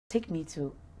Take me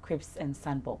to Cribs and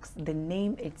Sandbox, the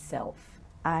name itself.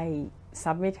 I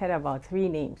submitted about 3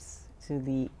 names to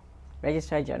the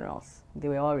Registrar Generals. They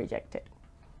were all rejected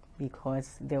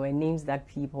because there were names that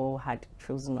people had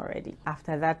chosen already.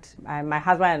 After that, my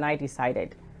husband and I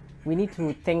decided we need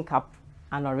to think up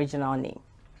an original name.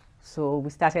 So we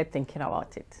started thinking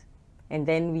about it. And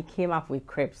then we came up with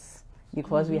Cribs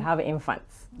because we have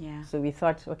infants. Yeah. So we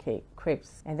thought, okay,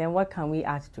 Cribs. And then what can we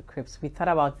add to Cribs? We thought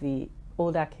about the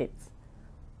older kids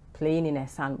playing in a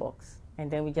sandbox.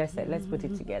 And then we just said, let's put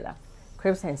it together.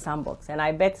 Cribs and Sandbox. And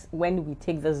I bet when we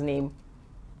take this name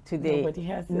today,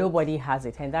 nobody has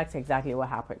it. And that's exactly what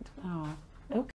happened. Oh.